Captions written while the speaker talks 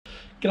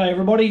G'day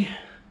everybody.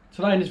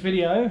 Today in this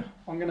video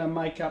I'm going to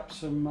make up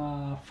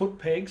some foot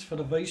pegs for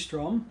the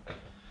Vstrom.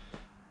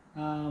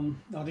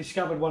 I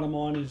discovered one of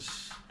mine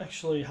is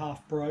actually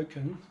half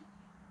broken.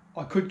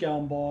 I could go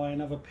and buy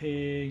another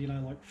pair, you know,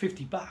 like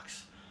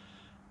 $50,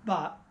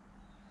 but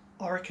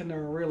I reckon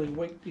they're a really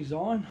weak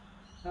design.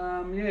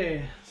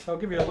 Yeah, so I'll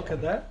give you a look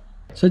at that.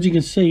 So as you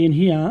can see in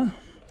here,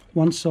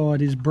 one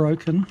side is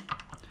broken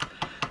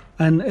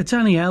and it's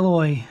only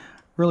alloy,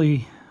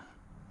 really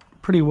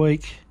pretty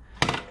weak.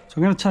 So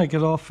I'm going to take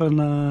it off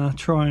and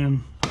try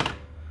and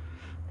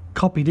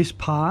copy this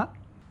part.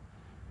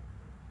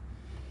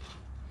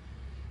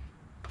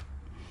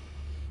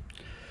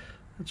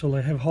 That's all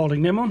they have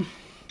holding them on.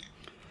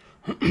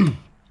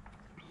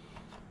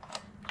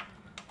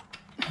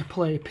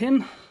 Apply a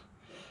pin.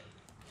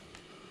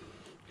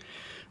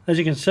 As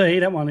you can see,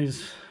 that one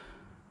is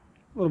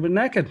a little bit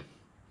knackered.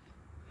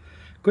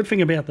 Good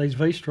thing about these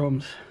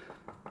Vstroms,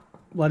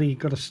 bloody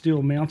got a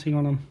steel mounting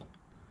on them.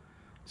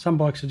 Some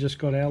bikes have just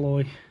got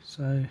alloy,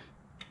 so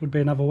would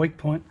be another weak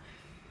point,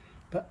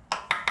 but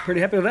pretty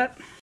happy with that.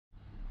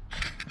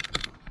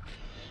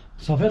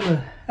 So I've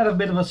had a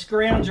bit of a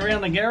scrounge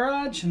around the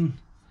garage, and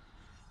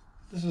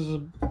this is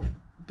a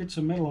bits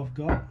of metal I've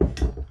got.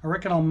 I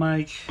reckon I'll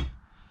make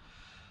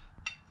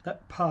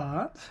that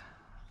part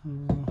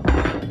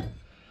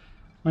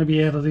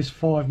maybe out of this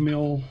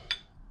 5mm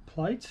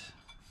plate,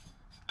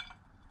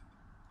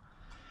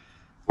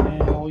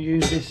 and I'll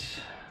use this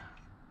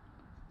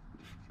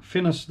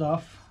thinner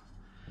stuff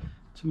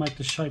to make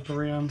the shape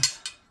around.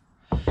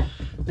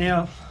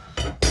 Now,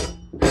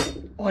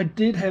 I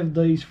did have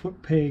these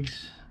foot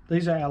pegs.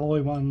 These are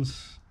alloy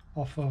ones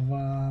off of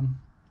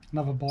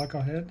another bike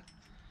I had.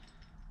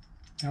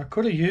 Now I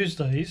could have used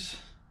these,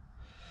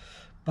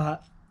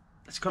 but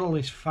it's got all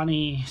this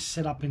funny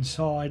setup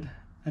inside,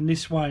 and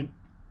this won't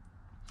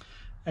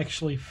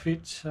actually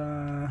fit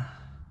my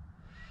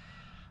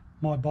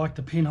bike.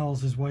 The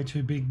pinholes is way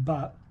too big,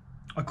 but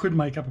I could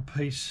make up a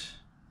piece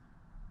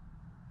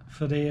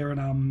for there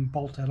and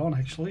bolt that on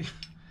actually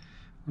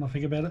when I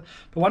think about it.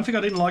 But one thing I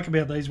didn't like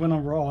about these, when I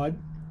ride,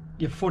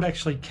 your foot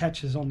actually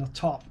catches on the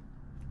top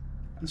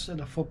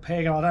instead of foot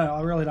peg. I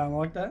really don't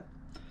like that.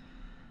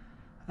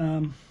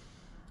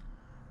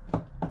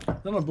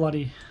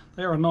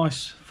 They're a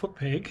nice foot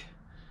peg.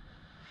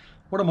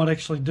 What I might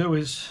actually do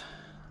is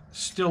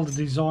steal the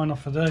design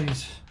off of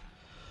these,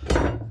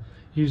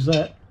 use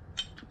that,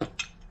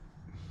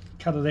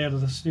 cut it out of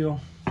the steel.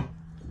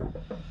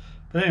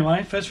 But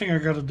anyway, first thing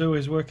I've got to do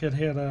is work out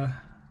how to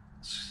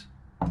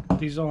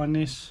design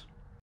this.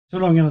 So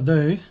what I'm going to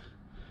do,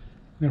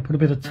 I'm going to put a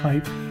bit of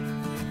tape,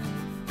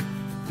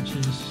 which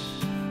is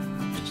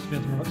just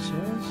about the right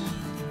size.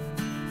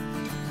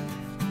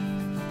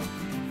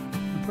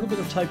 I'll put a bit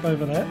of tape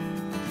over that.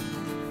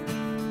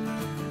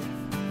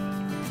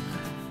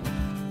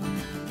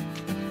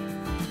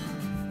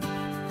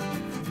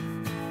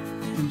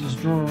 And just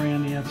draw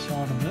around the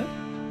outside of it.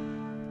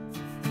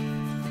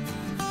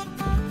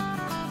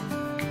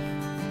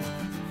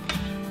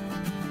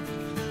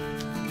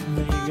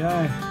 There you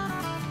go.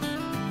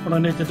 What I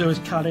need to do is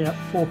cut out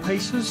 4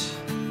 pieces,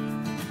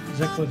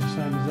 exactly the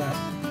same as that.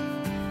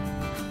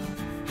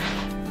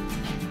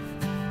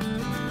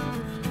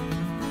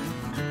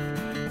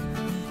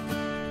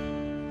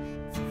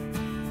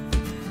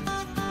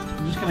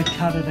 I'm just going to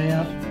cut it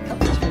out, cut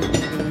the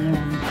tape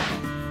around.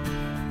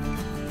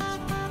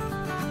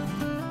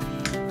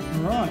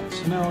 Alright,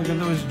 so now all I'm going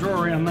to do is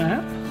draw around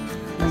that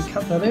and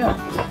cut that out.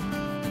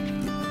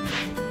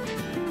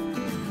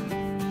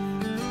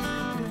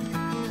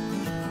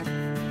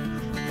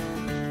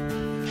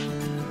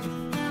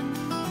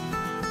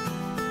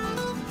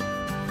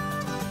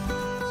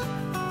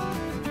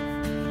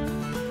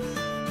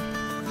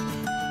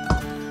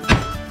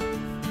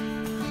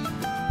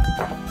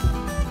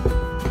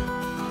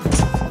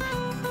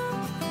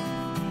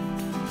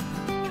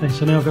 Okay,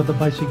 so now I've got the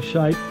basic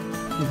shape.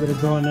 I've got to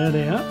grind that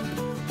out,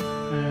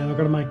 and I've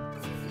got to make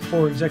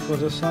 4 exactly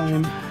the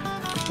same,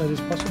 if that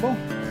is possible.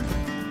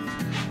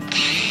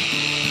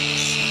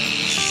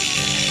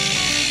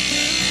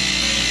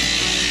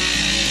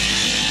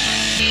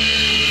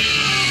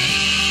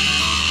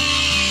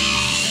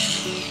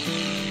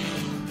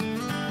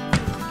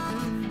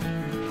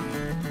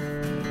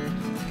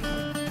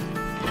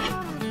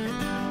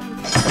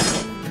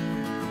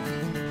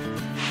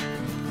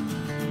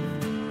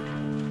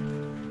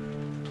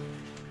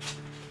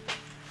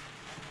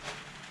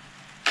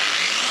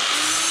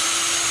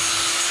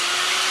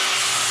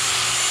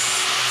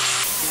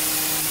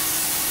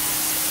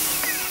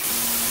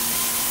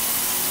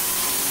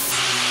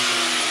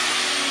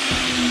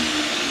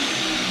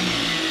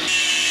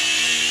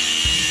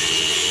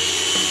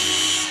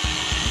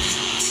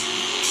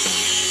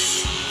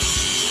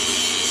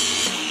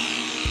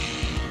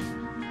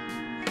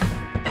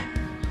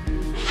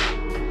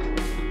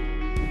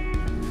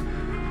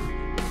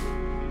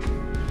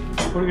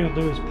 What I'm going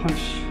to do is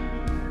punch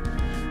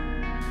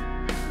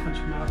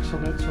marks on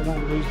it so I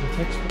don't lose the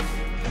texture.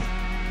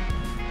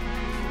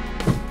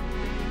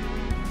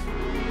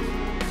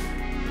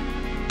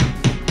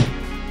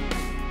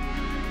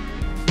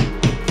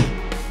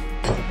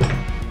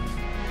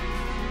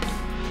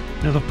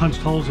 because I've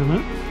punched holes in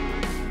it.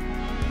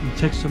 The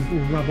texture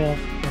will rub off,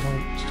 but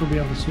I'll still be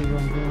able to see where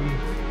I'm grinding.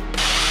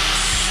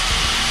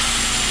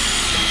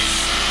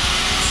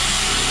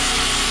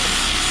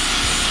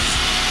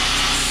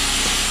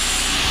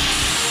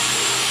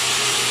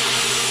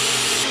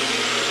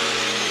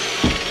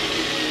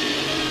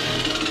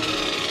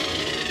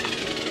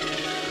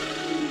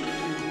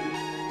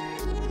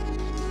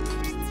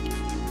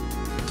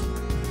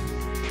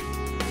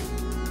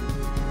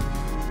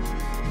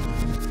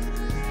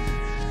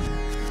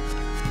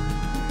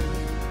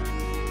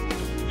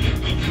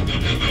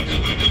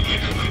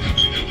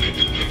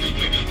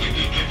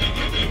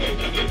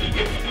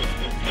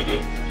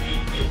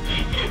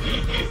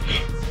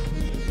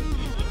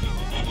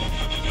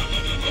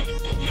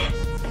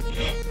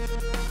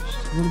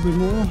 A little bit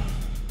more.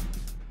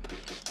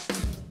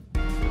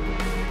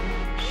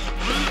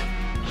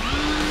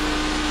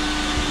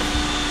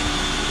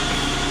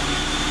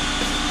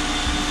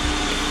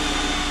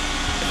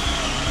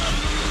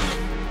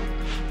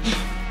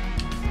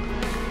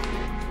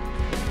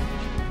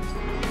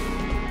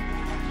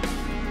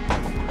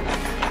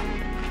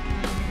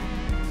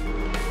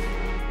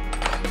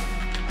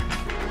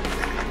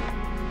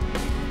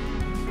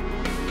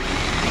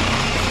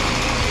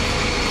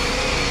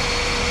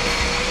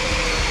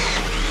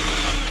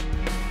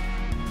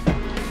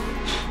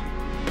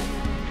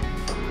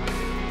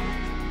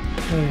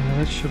 Okay, now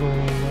that should all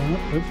line up,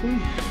 hopefully.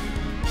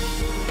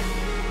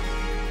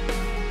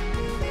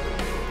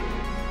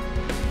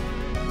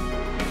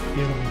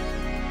 Beautiful.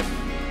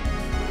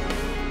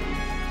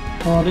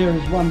 Oh, there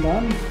is one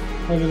done.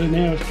 Over there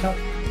now is cut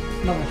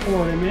another 4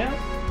 of them out.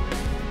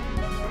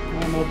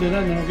 I'll do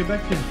that and then I'll get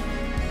back to you.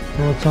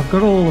 Alright, so I've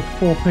got all the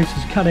 4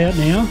 pieces cut out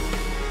now.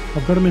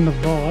 I've got them in the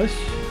vise.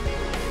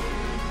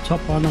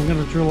 Top one, I'm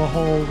going to drill a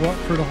hole right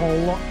through the whole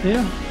lot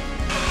there.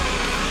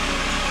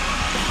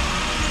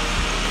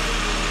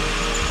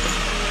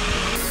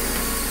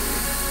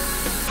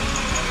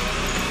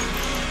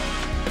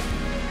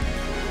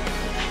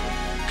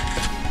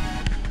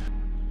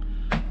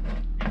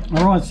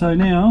 Alright, so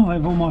now I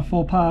have all my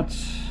 4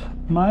 parts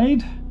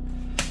made.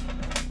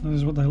 This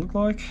is what they look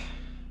like.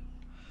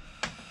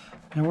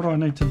 Now what do I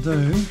need to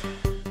do?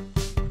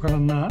 I've got a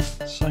nut,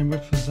 same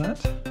width as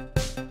that.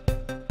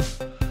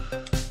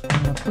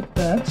 And I put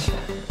that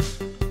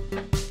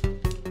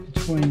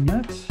between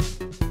that.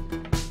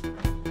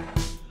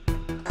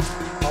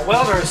 My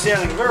welder is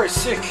sounding very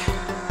sick.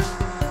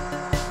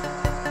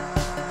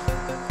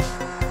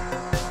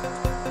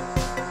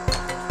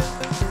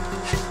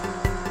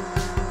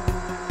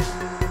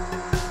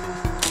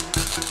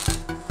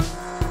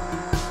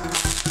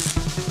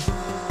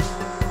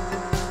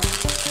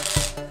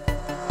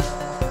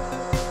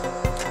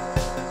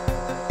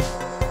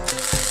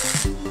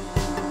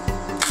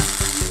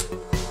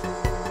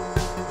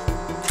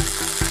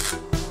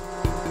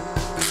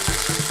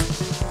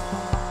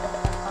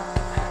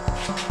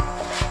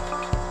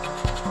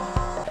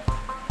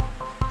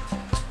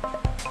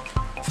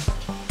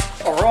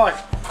 Alright,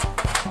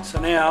 so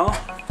now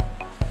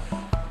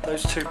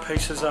those 2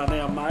 pieces are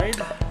now made.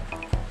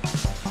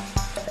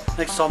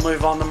 Next I'll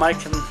move on to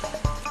making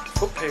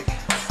foot peg.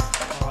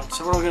 Alright,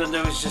 so what I'm going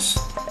to do is just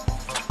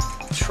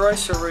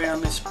trace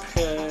around this foot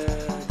peg.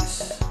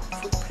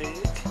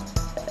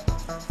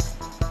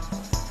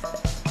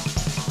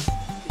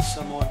 Get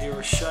some idea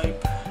of shape.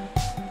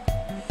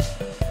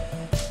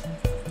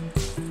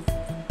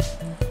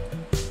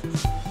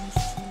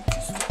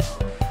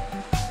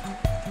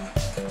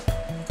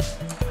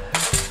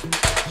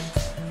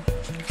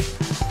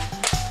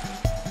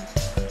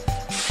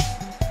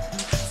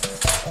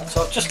 So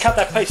I've just cut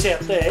that piece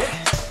out there.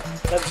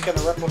 That's going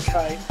to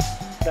replicate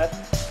that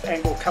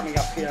angle coming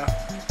up here.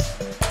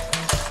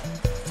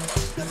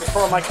 Now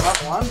before I make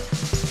another one,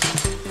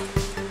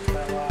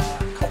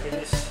 I'll copy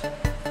this.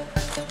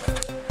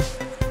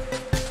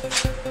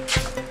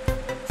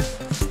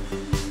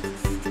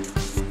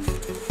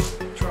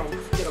 Try and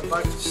get them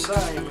both the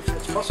same if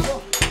that's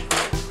possible.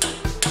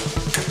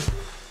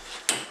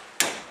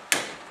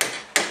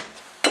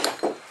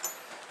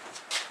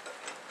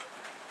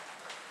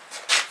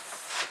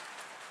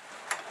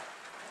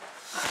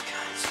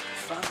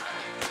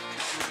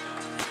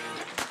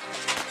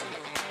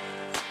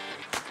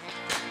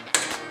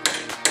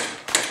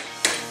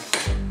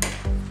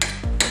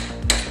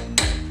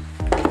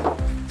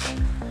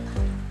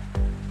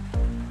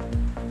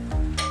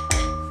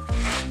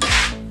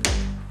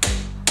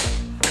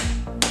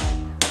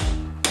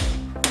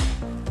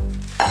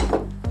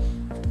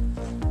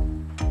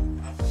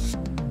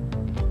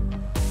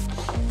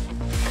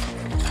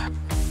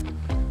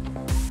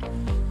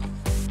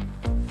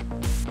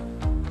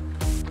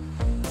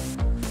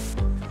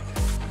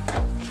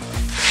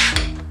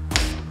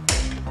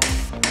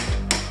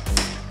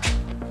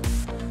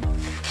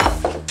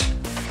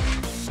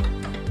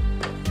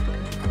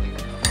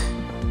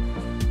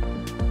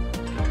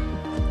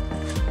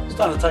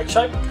 Starting to take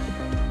shape.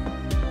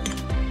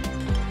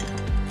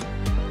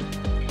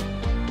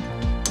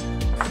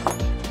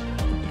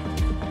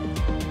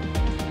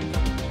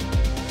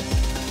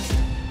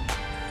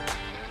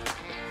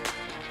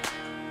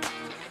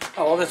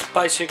 that's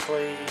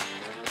basically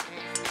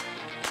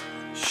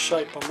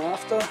shape I'm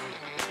after.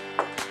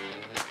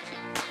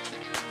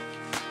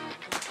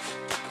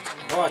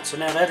 Right, so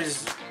now that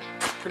is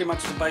pretty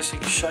much the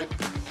basic shape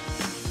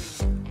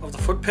of the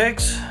foot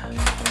pegs.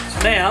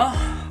 So now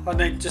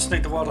I just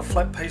need to weld a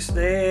flat piece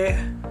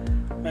there,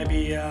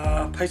 maybe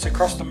a piece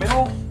across the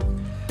middle.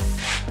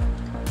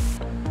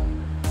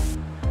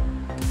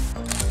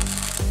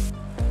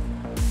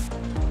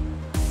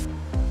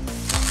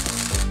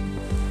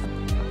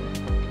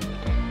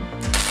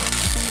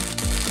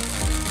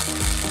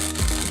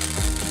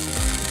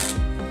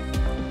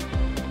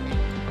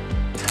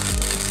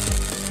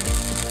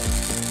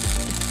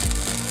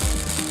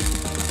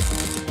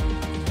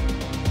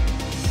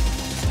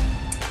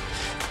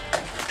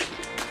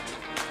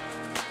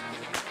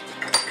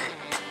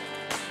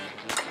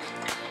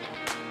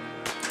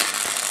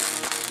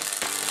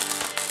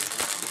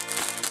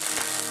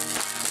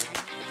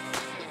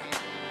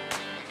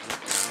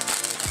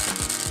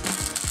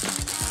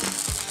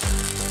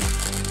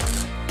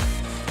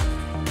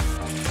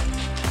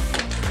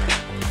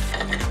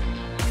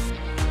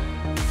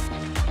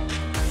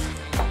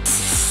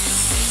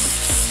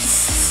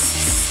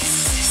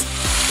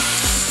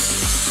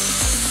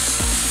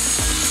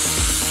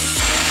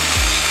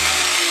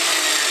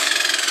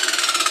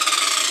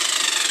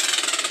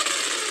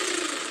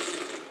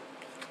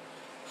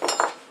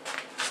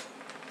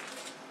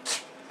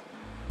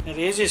 Now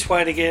the easiest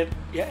way to get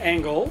your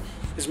angle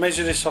is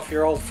measure this off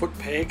your old foot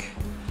peg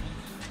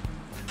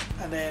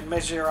and then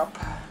measure up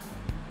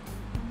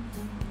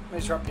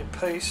your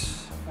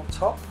piece on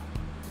top.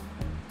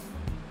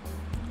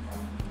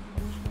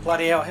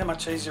 Bloody hell, how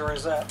much easier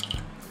is that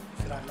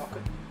if you don't knock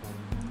it?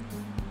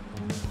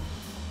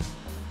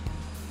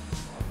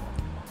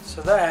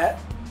 So that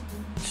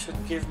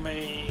should give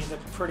me the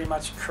pretty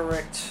much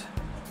correct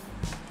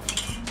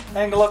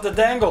angle of the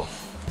dangle.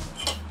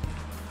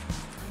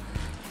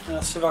 Now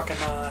see if I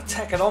can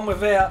tack it on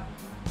without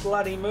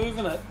bloody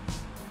moving it.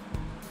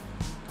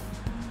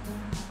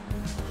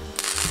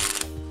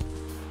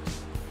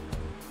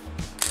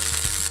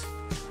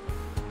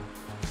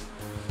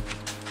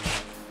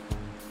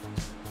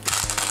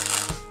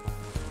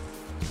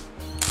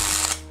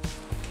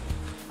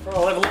 Right,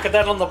 I'll have a look at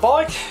that on the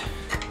bike.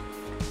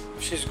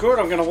 If she's good,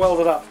 I'm going to weld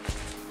it up.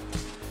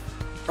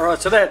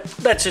 Alright, so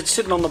that's it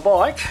sitting on the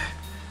bike.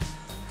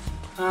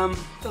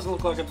 Doesn't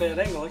look like a bad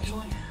angle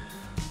actually.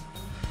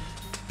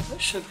 That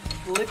should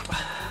lip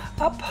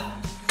up.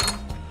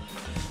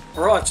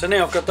 Right, so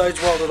now I've got those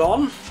welded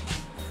on.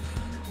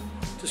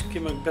 Just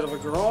give them a bit of a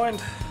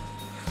grind.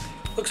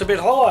 Looks a bit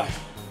hollow. I'm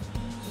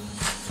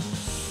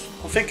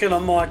thinking I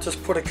might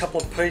just put a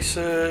couple of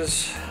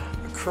pieces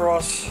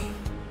across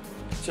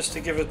just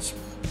to give it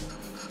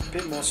a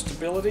bit more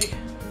stability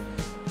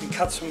and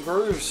cut some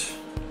grooves.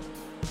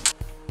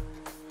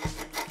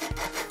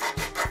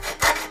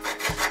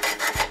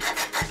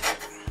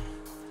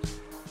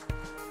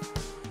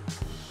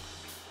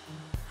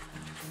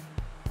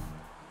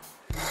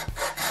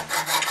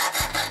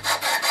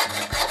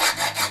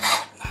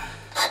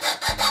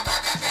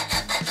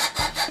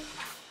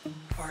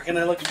 I reckon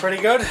that looks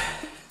pretty good.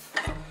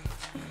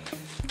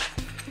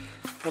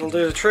 That'll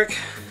do the trick.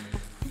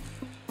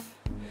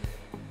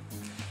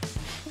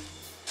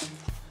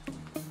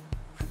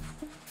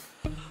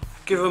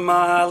 Give them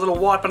a little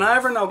wiping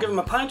over and I'll give them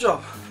a paint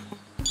job.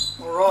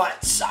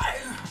 Alright, so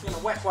I'm going to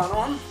whack one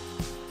on.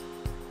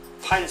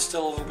 Paint is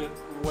still a little bit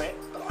wet,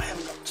 but I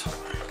haven't got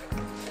time.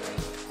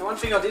 Now one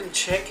thing I didn't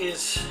check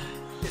is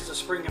the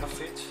spring going to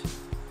fit?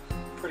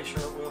 Pretty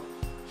sure it will.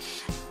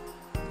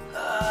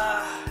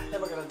 How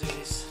am I going to do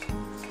this?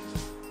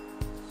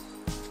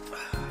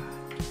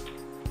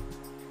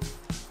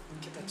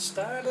 Get that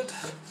started.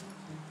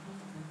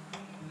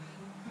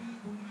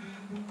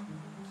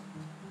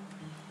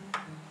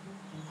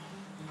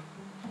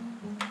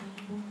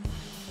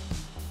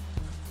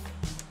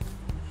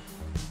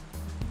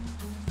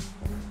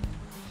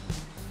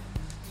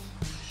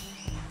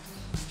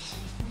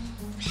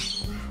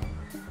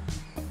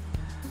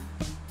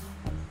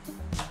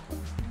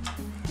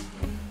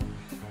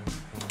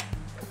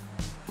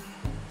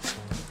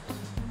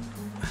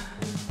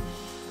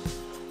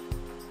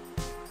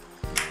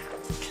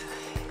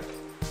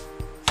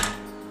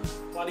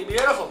 Bloody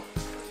beautiful.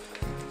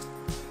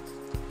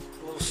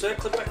 A little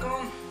circlip back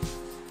on.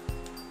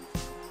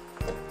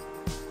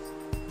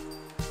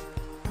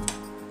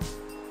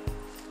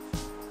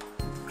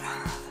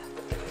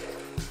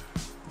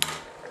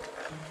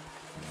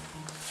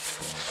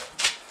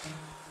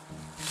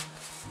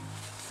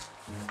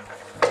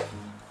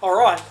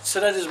 Alright, so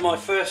that is my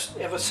first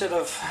ever set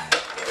of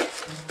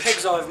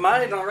pegs I've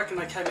made, and I reckon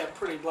they came out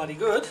pretty bloody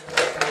good.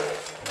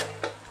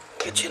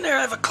 Get you in there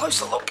and have a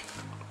closer look.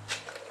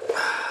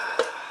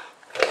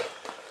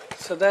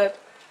 So that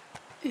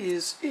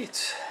is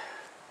it.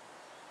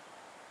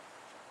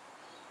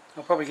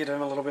 I'll probably get in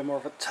a little bit more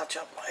of a touch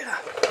up later.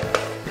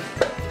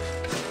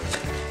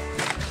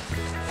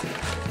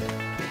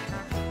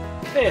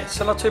 Yeah,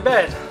 so not too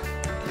bad.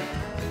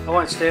 I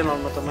won't stand on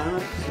them at the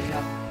moment.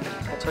 So,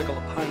 I'll take all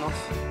the paint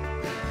off.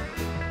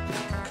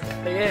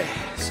 But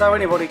yeah, so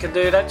anybody can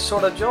do that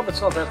sort of job,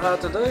 it's not that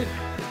hard to do.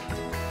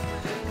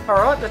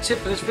 Alright, that's it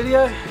for this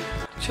video.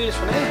 Cheers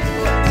for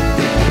now.